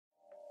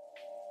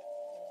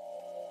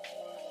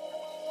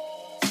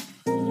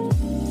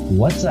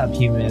What's up,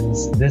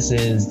 humans? This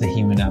is the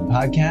Human Up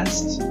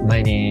Podcast.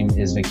 My name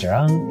is Victor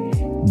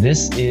Ung.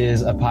 This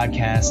is a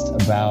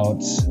podcast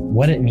about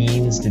what it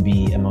means to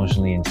be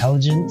emotionally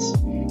intelligent.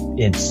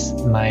 It's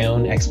my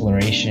own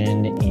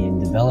exploration in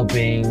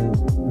developing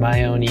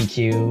my own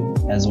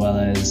EQ, as well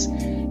as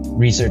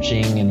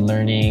researching and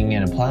learning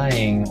and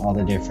applying all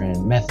the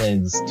different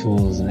methods,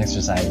 tools, and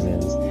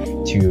exercises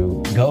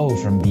to go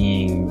from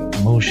being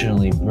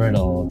emotionally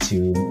brittle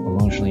to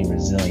emotionally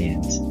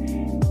resilient.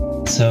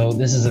 So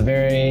this is a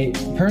very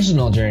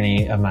personal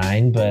journey of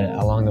mine, but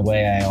along the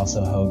way, I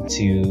also hope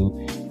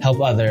to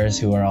help others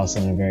who are also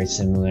in a very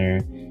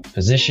similar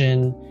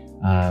position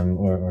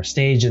or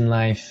stage in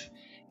life.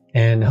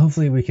 And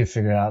hopefully we can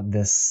figure out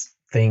this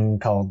thing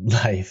called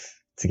life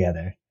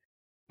together.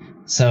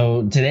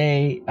 So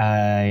today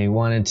I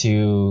wanted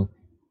to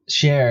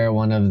share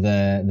one of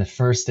the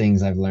first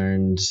things I've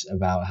learned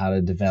about how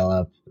to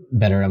develop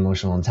better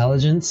emotional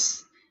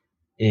intelligence.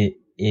 It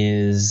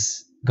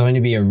is going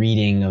to be a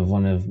reading of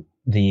one of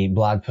the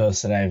blog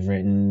posts that I've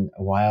written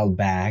a while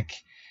back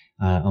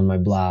on my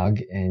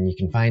blog, and you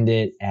can find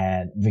it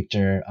at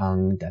Victor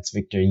Ung, that's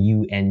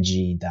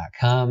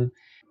VictorUNG.com.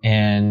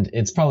 And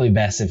it's probably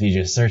best if you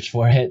just search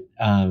for it.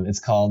 It's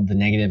called The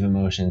Negative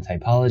Emotion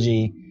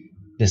Typology: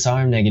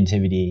 Disarm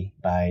Negativity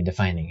by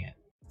Defining It.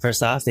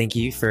 First off, thank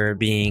you for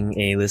being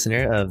a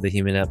listener of the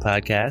Human Up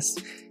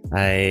Podcast.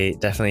 I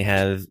definitely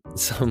have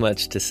so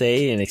much to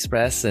say and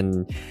express,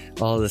 and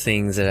all the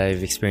things that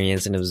I've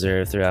experienced and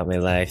observed throughout my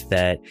life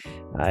that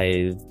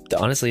I've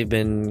honestly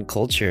been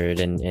cultured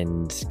and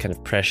kind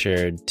of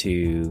pressured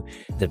to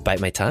bite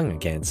my tongue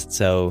against.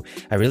 So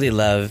I really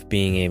love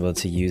being able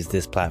to use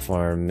this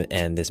platform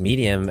and this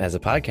medium as a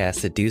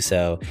podcast to do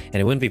so. And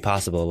it wouldn't be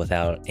possible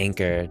without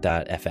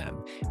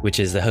Anchor.fm, which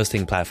is the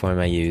hosting platform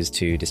I use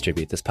to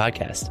distribute this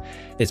podcast.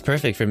 It's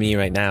perfect for me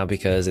right now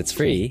because it's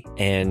free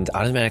and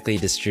automatically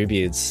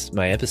distributes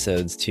my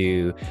episodes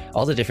to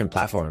all the different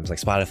platforms like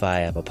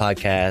Spotify, Apple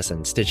Podcasts,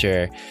 and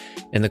Stitcher.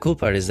 And the cool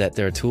part is that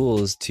there are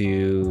tools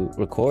to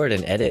record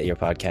and edit your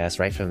podcast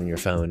right from your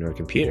phone or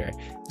computer.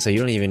 So you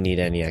don't even need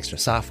any extra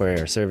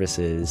software or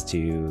services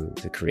to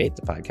create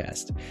the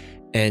podcast.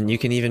 And you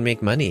can even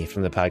make money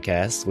from the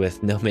podcast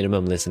with no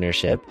minimum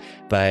listenership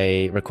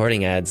by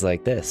recording ads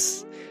like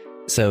this.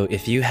 So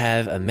if you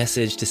have a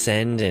message to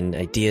send and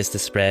ideas to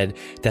spread,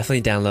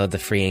 definitely download the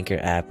free Anchor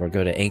app or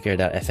go to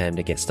Anchor.fm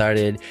to get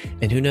started.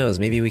 And who knows,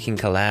 maybe we can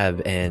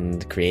collab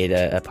and create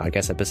a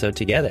podcast episode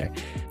together.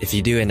 If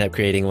you do end up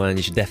creating one,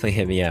 you should definitely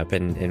hit me up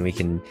and we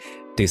can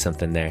do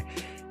something there.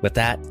 With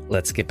that,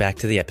 let's get back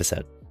to the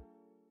episode.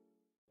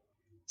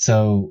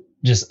 So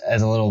just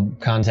as a little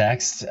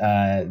context,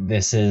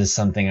 this is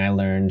something I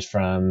learned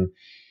from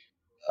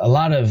a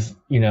lot of,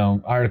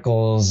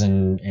 articles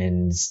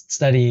and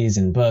studies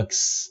and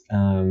books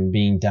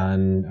being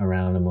done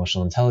around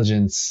emotional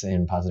intelligence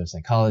and positive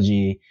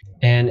psychology.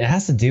 And it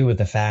has to do with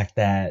the fact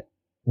that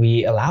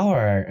we allow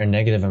our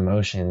negative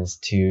emotions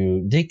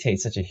to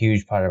dictate such a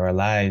huge part of our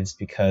lives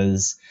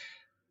because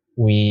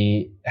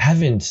we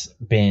haven't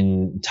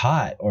been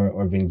taught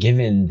or been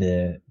given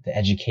the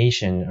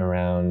education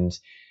around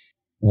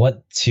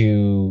what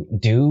to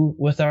do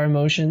with our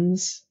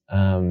emotions.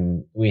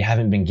 We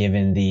haven't been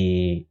given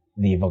the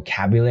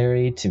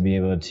vocabulary to be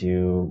able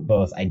to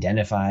both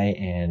identify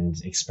and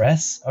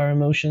express our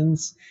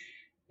emotions.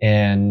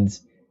 And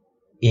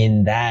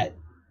in that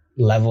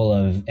level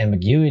of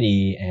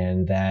ambiguity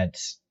and that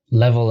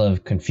level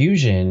of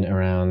confusion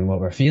around what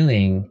we're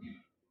feeling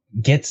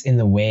gets in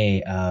the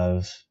way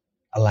of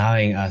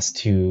allowing us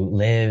to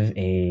live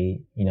a,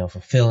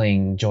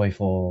 fulfilling,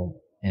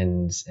 joyful,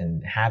 and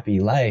happy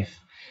life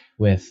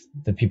with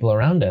the people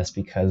around us,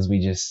 because we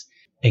just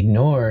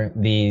ignore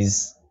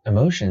these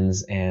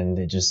emotions and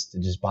it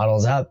just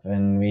bottles up,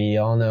 and we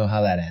all know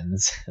how that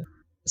ends.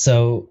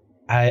 So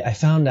I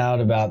found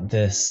out about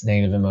this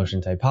negative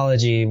emotion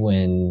typology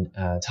when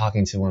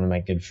talking to one of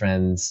my good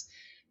friends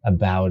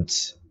about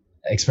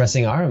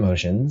expressing our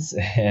emotions,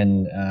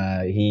 and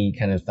he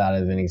kind of thought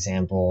of an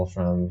example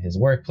from his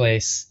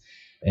workplace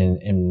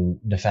and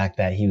the fact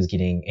that he was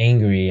getting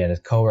angry at his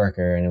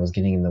coworker and it was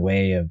getting in the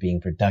way of being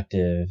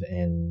productive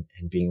and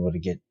being able to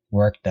get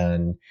work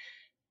done.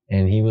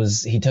 And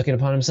he took it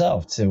upon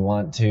himself to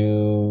want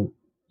to,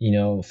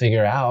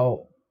 figure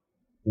out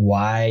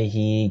why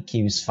he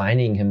keeps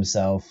finding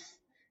himself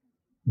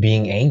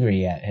being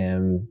angry at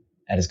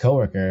his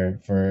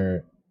coworker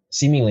for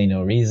seemingly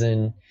no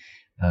reason.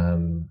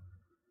 And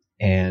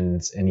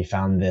he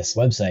found this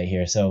website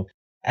here. So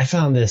I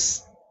found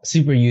this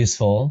super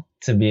useful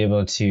to be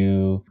able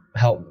to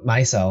help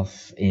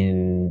myself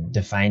in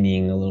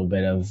defining a little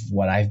bit of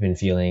what I've been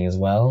feeling as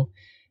well.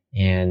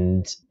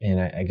 And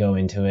I go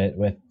into it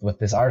with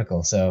this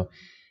article. So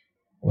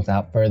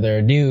without further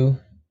ado,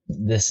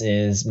 this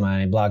is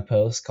my blog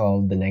post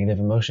called The Negative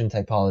Emotion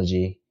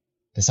Typology: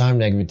 Disarm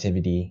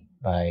Negativity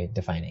by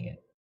Defining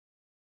It.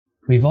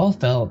 We've all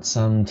felt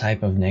some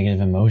type of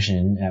negative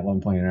emotion at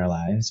one point in our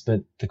lives,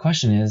 but the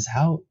question is,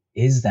 how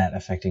is that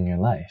affecting your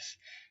life?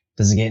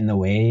 Does it get in the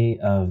way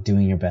of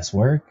doing your best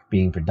work,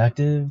 being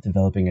productive,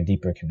 developing a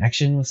deeper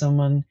connection with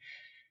someone?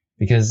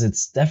 Because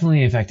it's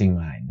definitely affecting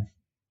mine.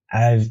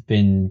 I've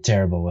been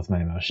terrible with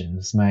my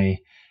emotions. My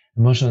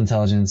emotional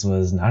intelligence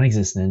was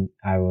non-existent.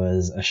 I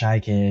was a shy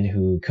kid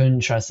who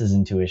couldn't trust his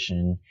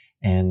intuition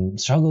and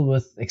struggled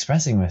with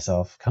expressing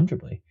myself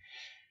comfortably.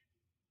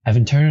 I've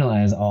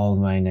internalized all of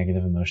my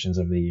negative emotions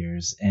over the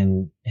years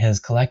and has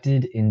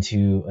collected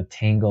into a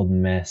tangled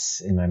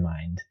mess in my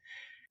mind.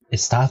 It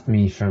stopped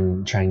me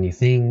from trying new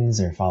things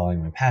or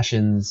following my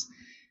passions.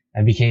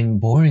 I became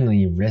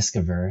boringly risk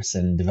averse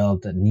and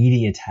developed a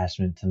needy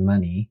attachment to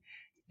money.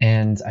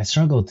 And I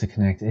struggled to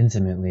connect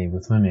intimately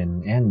with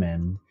women and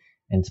men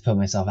and to put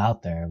myself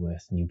out there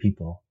with new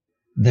people.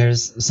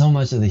 There's so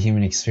much of the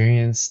human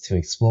experience to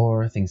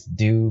explore, things to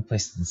do,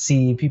 places to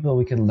see, people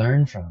we could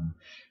learn from.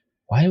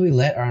 Why do we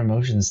let our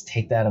emotions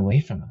take that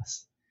away from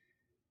us?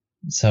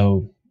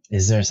 So,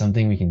 is there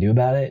something we can do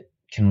about it?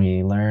 Can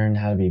we learn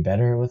how to be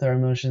better with our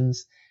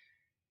emotions?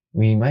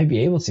 We might be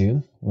able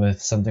to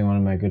with something one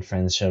of my good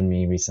friends showed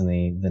me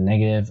recently, the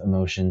negative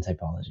emotion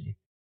typology.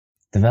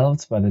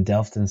 Developed by the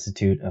Delft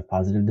Institute of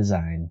Positive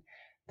Design,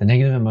 the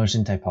negative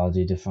emotion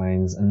typology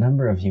defines a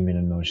number of human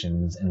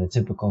emotions and the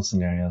typical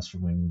scenarios for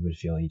when we would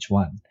feel each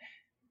one.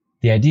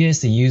 The idea is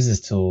to use this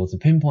tool to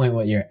pinpoint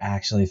what you're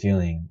actually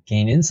feeling,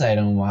 gain insight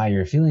on why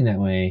you're feeling that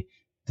way,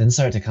 then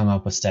start to come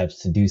up with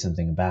steps to do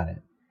something about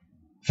it.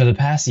 For the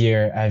past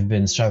year, I've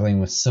been struggling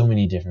with so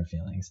many different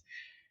feelings.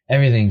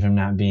 Everything from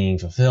not being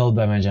fulfilled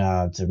by my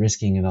job to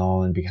risking it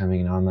all and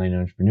becoming an online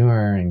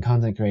entrepreneur and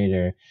content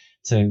creator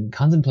to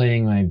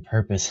contemplating my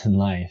purpose in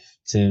life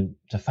to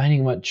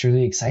finding what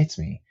truly excites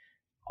me,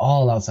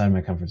 all outside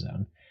my comfort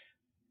zone.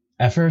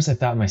 At first, I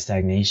thought my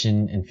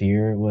stagnation and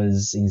fear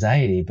was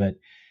anxiety, but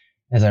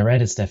as I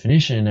read its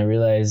definition, I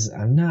realized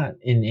I'm not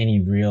in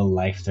any real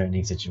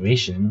life-threatening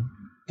situation.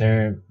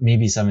 There may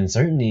be some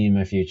uncertainty in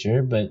my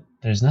future, but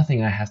there's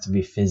nothing I have to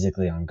be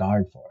physically on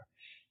guard for.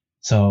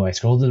 So I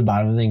scrolled to the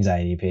bottom of the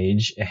anxiety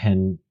page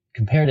and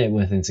compared it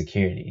with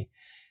insecurity.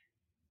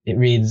 It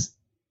reads,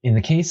 in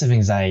the case of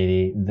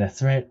anxiety, the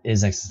threat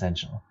is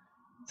existential,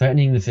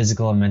 threatening the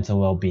physical and mental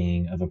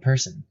well-being of a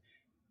person.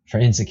 For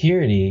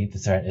insecurity, the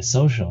threat is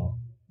social,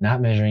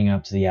 not measuring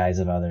up to the eyes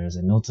of others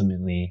and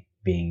ultimately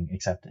being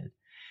accepted.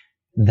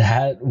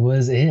 That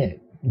was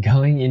it.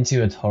 Going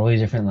into a totally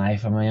different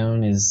life on my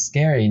own is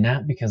scary,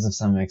 not because of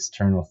some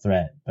external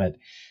threat, but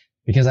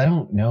because I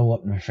don't know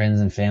what my friends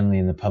and family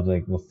and the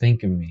public will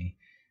think of me.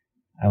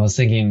 I was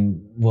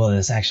thinking, will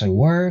this actually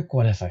work?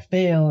 What if I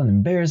fail and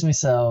embarrass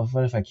myself?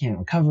 What if I can't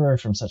recover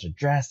from such a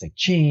drastic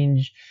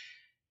change?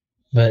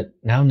 But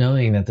now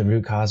knowing that the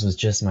root cause was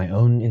just my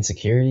own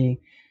insecurity,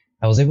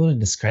 I was able to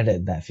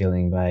discredit that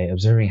feeling by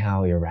observing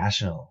how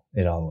irrational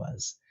it all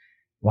was.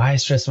 Why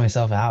stress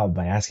myself out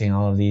by asking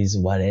all of these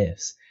what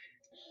ifs?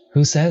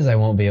 Who says I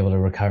won't be able to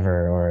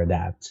recover or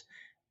adapt?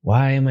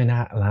 Why am I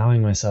not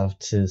allowing myself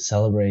to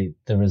celebrate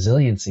the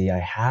resiliency I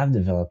have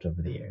developed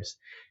over the years?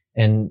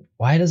 And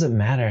why does it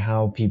matter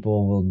how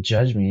people will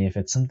judge me if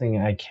it's something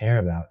I care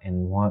about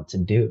and want to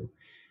do?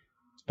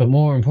 But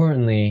more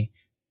importantly,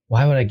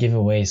 why would I give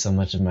away so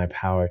much of my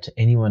power to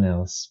anyone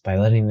else by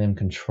letting them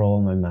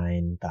control my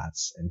mind,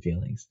 thoughts, and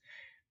feelings?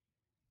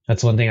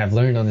 That's one thing I've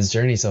learned on this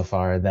journey so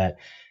far, that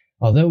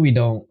although we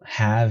don't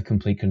have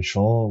complete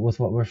control with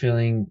what we're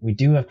feeling, we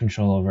do have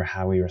control over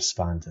how we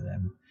respond to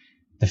them.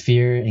 The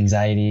fear,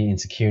 anxiety,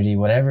 insecurity,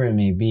 whatever it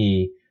may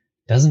be,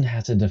 doesn't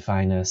have to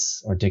define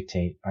us or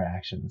dictate our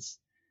actions.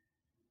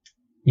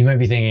 You might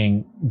be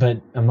thinking,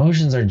 but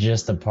emotions are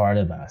just a part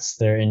of us.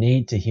 They're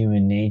innate to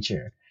human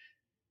nature.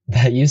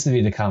 That used to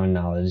be the common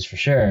knowledge for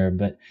sure,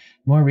 but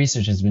more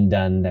research has been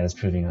done that is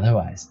proving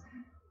otherwise.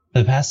 For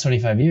the past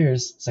 25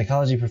 years,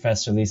 psychology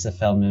professor Lisa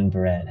Feldman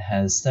Barrett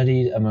has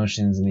studied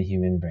emotions in the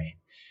human brain.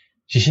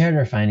 She shared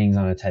her findings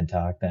on a TED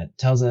Talk that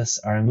tells us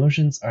our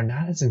emotions are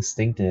not as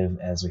instinctive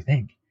as we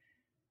think.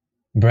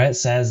 Barrett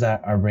says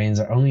that our brains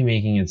are only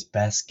making its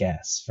best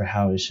guess for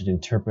how it should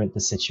interpret the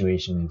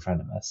situation in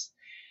front of us.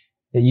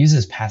 It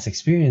uses past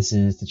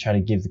experiences to try to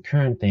give the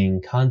current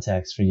thing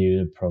context for you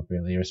to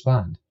appropriately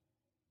respond.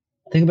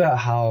 Think about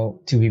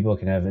how two people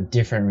can have a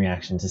different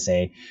reaction to,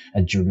 say,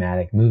 a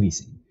dramatic movie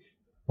scene.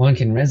 One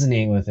can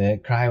resonate with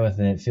it, cry with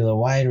it, feel a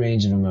wide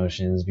range of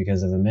emotions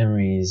because of the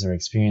memories or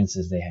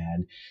experiences they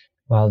had,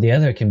 while the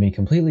other can be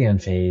completely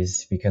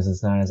unfazed because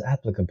it's not as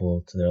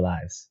applicable to their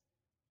lives.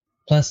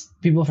 Plus,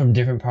 people from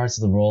different parts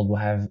of the world will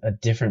have a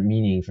different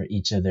meaning for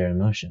each of their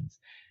emotions.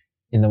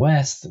 In the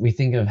West, we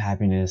think of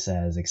happiness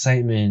as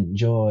excitement,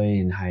 joy,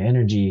 and high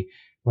energy,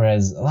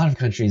 whereas a lot of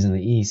countries in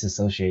the East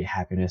associate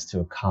happiness to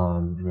a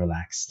calm and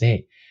relaxed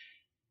state.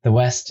 The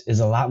West is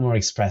a lot more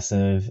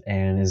expressive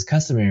and is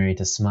customary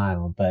to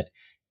smile, but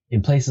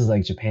in places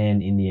like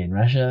Japan, India, and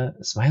Russia,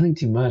 smiling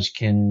too much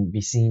can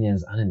be seen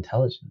as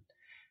unintelligent.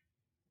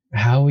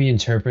 How we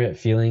interpret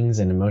feelings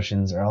and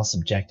emotions are all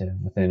subjective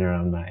within our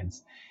own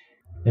minds.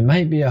 It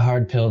might be a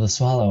hard pill to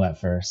swallow at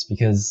first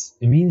because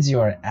it means you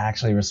are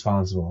actually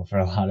responsible for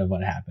a lot of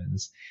what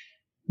happens.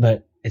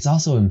 But it's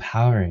also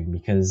empowering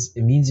because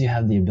it means you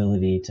have the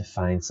ability to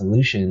find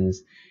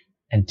solutions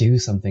and do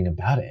something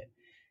about it.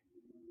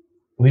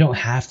 We don't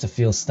have to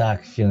feel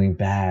stuck feeling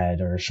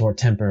bad or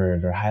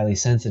short-tempered or highly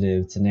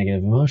sensitive to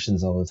negative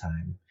emotions all the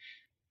time.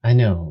 I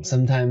know,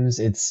 sometimes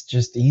it's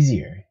just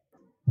easier,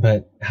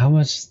 but how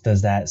much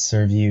does that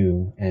serve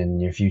you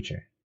and your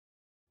future?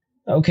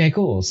 Okay,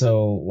 cool.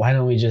 So why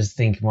don't we just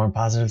think more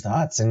positive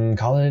thoughts and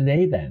call it a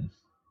day then?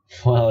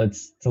 Well,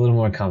 it's a little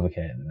more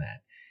complicated than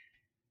that.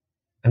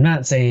 I'm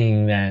not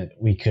saying that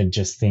we could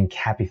just think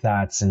happy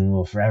thoughts and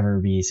we'll forever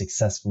be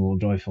successful,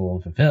 joyful,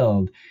 and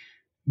fulfilled.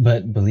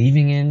 But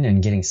believing in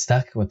and getting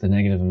stuck with the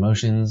negative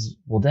emotions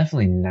will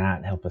definitely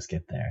not help us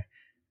get there.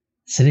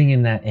 Sitting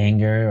in that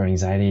anger or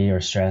anxiety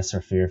or stress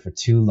or fear for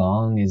too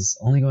long is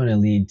only going to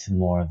lead to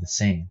more of the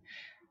same.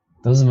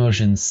 Those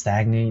emotions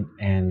stagnate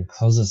and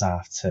close us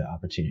off to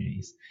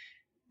opportunities.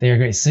 They are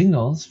great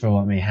signals for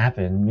what may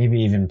happen,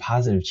 maybe even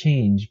positive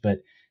change, but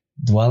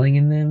dwelling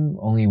in them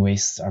only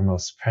wastes our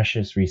most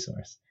precious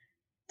resource,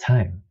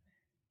 time.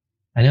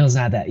 I know it's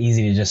not that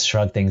easy to just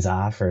shrug things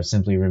off or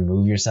simply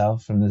remove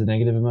yourself from the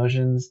negative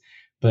emotions,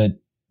 but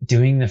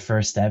doing the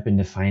first step in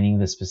defining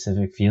the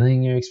specific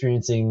feeling you're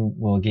experiencing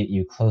will get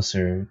you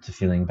closer to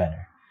feeling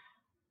better.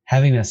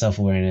 Having that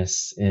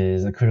self-awareness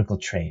is a critical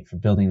trait for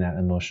building that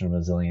emotional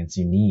resilience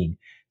you need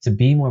to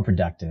be more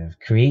productive,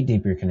 create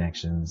deeper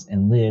connections,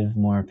 and live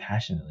more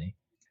passionately.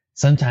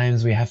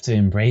 Sometimes we have to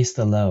embrace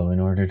the low in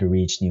order to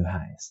reach new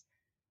highs.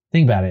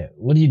 Think about it.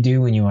 What do you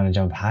do when you want to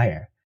jump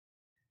higher?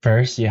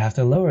 First, you have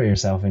to lower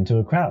yourself into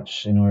a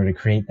crouch in order to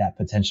create that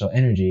potential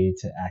energy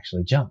to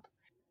actually jump.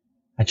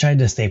 I tried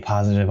to stay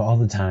positive all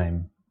the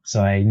time,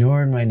 so I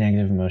ignored my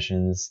negative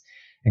emotions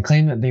and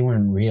claimed that they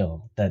weren't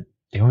real, that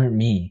they weren't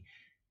me.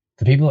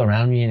 The people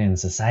around me and in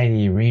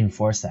society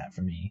reinforced that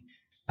for me.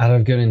 Out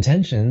of good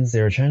intentions,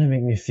 they were trying to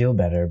make me feel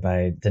better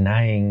by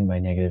denying my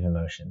negative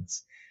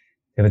emotions.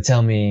 They would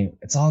tell me,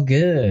 it's all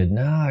good.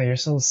 No, you're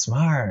so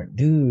smart.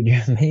 Dude,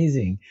 you're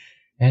amazing.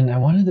 And I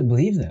wanted to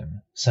believe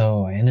them.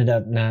 So I ended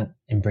up not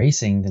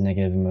embracing the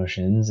negative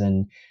emotions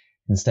and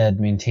instead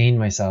maintained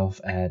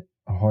myself at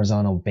a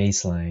horizontal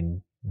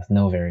baseline with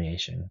no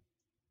variation.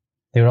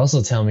 They would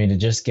also tell me to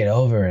just get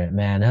over it,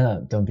 man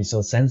up, don't be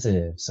so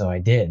sensitive. So I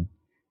did.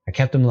 I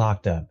kept them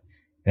locked up.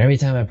 And every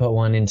time I put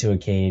one into a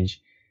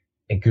cage,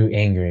 it grew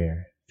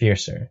angrier,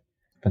 fiercer.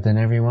 But then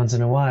every once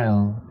in a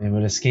while, it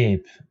would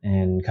escape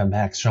and come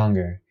back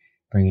stronger,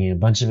 bringing a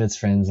bunch of its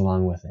friends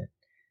along with it.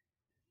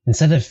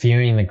 Instead of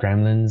fearing the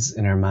gremlins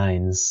in our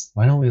minds,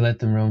 why don't we let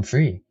them roam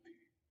free?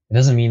 It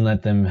doesn't mean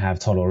let them have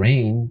total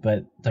reign,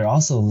 but they're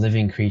also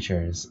living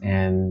creatures,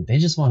 and they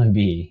just want to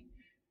be.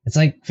 It's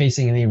like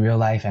facing any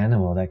real-life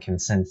animal that can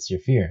sense your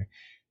fear.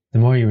 The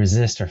more you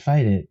resist or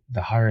fight it,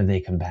 the harder they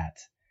combat.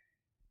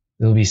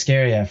 It'll be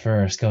scary at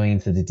first going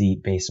into the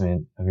deep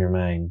basement of your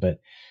mind,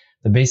 but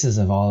the basis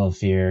of all of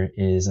fear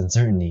is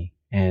uncertainty,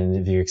 and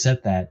if you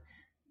accept that,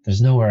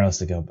 there's nowhere else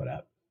to go but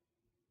up.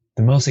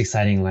 The most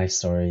exciting life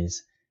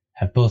stories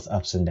have both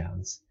ups and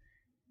downs.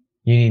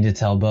 You need to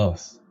tell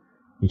both.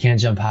 You can't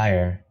jump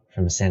higher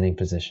from a standing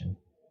position.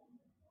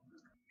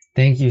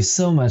 Thank you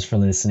so much for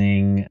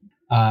listening.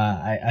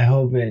 I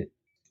hope it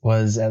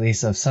was at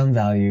least of some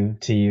value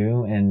to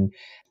you, and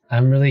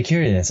I'm really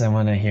curious. I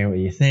want to hear what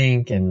you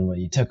think and what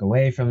you took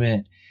away from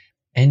it.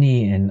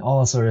 Any and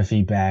all sort of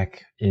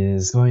feedback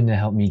is going to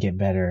help me get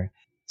better,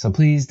 so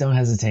please don't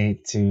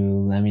hesitate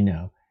to let me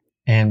know.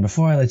 And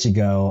before I let you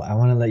go, I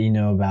want to let you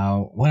know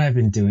about what I've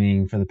been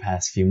doing for the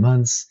past few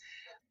months.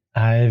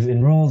 I've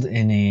enrolled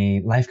in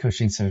a life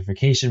coaching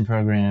certification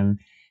program,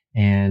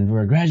 and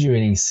we're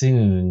graduating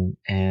soon.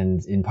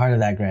 And in part of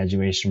that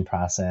graduation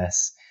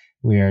process,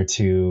 we are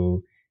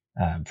to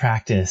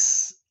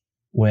practice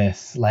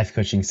with life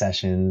coaching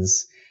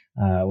sessions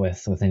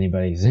with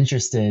anybody who's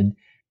interested.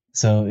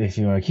 So if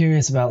you are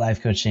curious about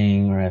life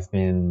coaching or have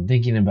been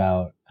thinking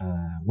about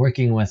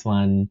working with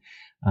one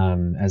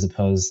as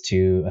opposed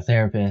to a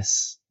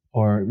therapist,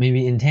 or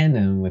maybe in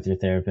tandem with your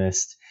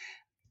therapist,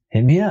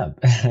 hit me up.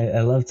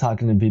 I love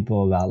talking to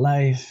people about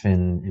life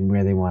and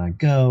where they want to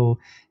go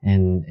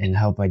and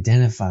help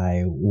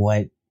identify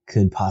what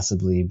could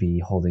possibly be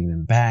holding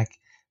them back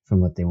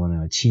from what they want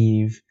to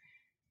achieve.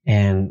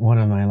 And one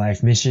of my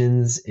life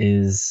missions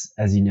is,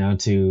 as you know,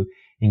 to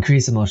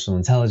increase emotional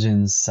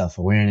intelligence,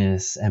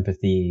 self-awareness,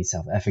 empathy,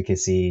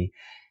 self-efficacy,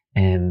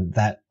 and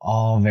that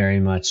all very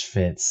much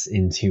fits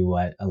into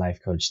what a life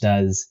coach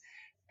does.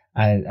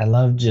 I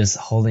love just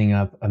holding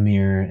up a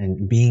mirror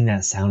and being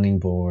that sounding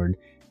board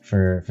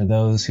for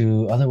those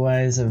who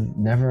otherwise have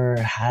never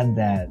had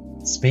that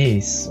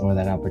space or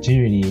that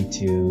opportunity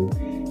to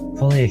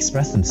fully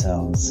express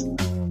themselves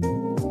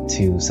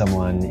to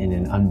someone in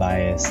an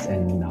unbiased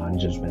and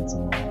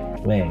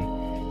non-judgmental way.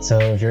 So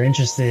if you're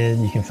interested,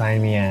 you can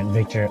find me at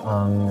Victor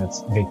Ung,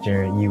 that's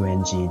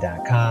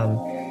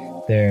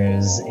victorung.com.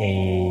 There's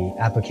a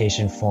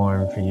application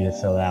form for you to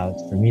fill out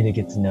for me to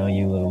get to know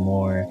you a little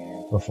more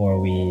before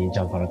we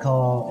jump on a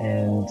call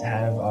and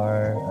have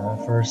our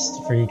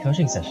first free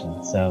coaching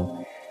session.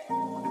 So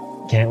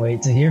can't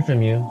wait to hear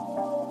from you.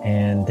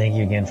 And thank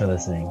you again for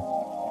listening.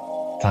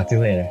 Talk to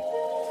you later.